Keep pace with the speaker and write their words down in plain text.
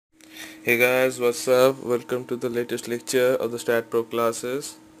Hey guys, what's up? Welcome to the latest lecture of the STAAD Pro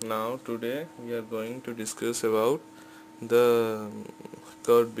classes. Now today we are going to discuss about the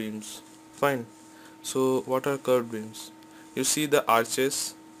curved beams. Fine. So what are curved beams? You see the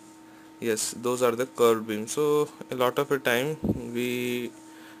arches? Yes, those are the curved beams. So a lot of the time we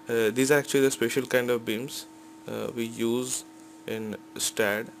these are actually the special kind of beams we use in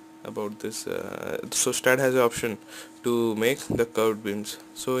STAAD about this. So STAAD has an option to make the curved beams.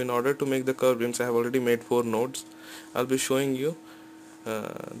 So in order to make the curved beams, I have already made 4 nodes. I'll be showing you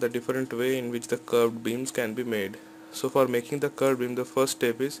the different way in which the curved beams can be made. So for making the curved beam, the first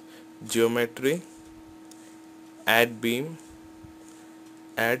step is geometry, add beam,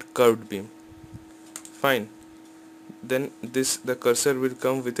 add curved beam. Fine. Then the cursor will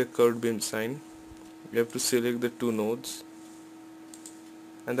come with a curved beam sign. You have to select the 2 nodes,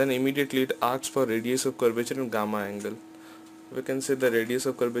 and then immediately it asks for radius of curvature and gamma angle. We can say the radius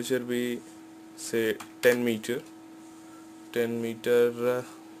of curvature be say 10 meter, 10 meter,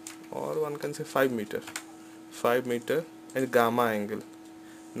 or one can say 5 meter, 5 meter, and gamma angle.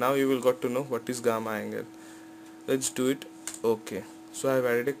 Now you will got to know what is gamma angle. Let's do it. Okay, so I have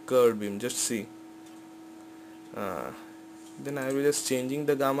added a curved beam. Just see. Then I will just changing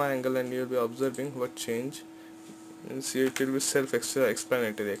the gamma angle, and you will be observing what change. And see, it will be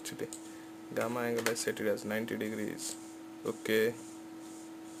self-explanatory actually. Gamma angle I set it as 90 degrees. Okay,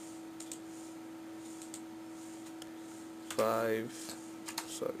 5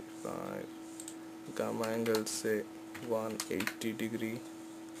 gamma angle say 180 degree.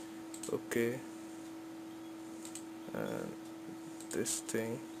 Okay, and this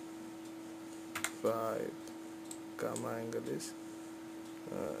thing 5 gamma angle is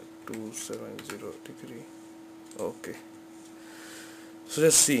 270 degree. Okay, so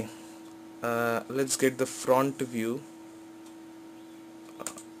just see, let's get the front view.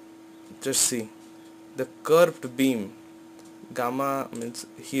 Just see the curved beam. Gamma means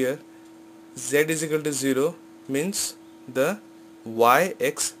here z is equal to 0 means the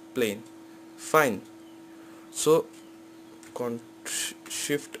y-x plane. Fine. So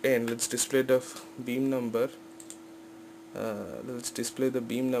shift n, let's display the beam number. Let's display the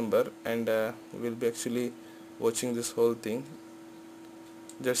beam number, and we'll be actually watching this whole thing.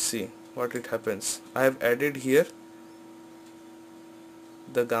 Just see what it happens. I have added here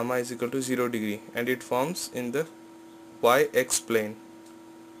the gamma is equal to 0 degree, and it forms in the y-x plane.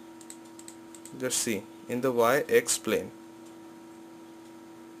 Just see, in the y-x plane.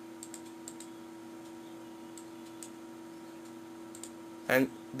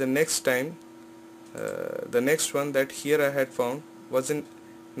 And the next time, the next one that here I had found was in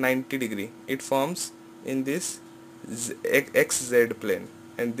 90 degree. It forms in this xz plane,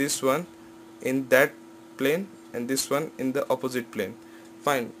 and this one in that plane, and this one in the opposite plane.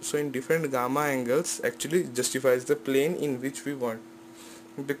 Fine. So in different gamma angles actually justifies the plane in which we want,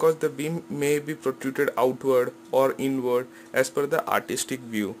 because the beam may be protruded outward or inward as per the artistic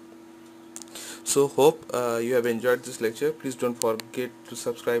view. So hope you have enjoyed this lecture. Please don't forget to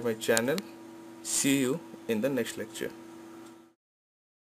subscribe my channel. See you in the next lecture.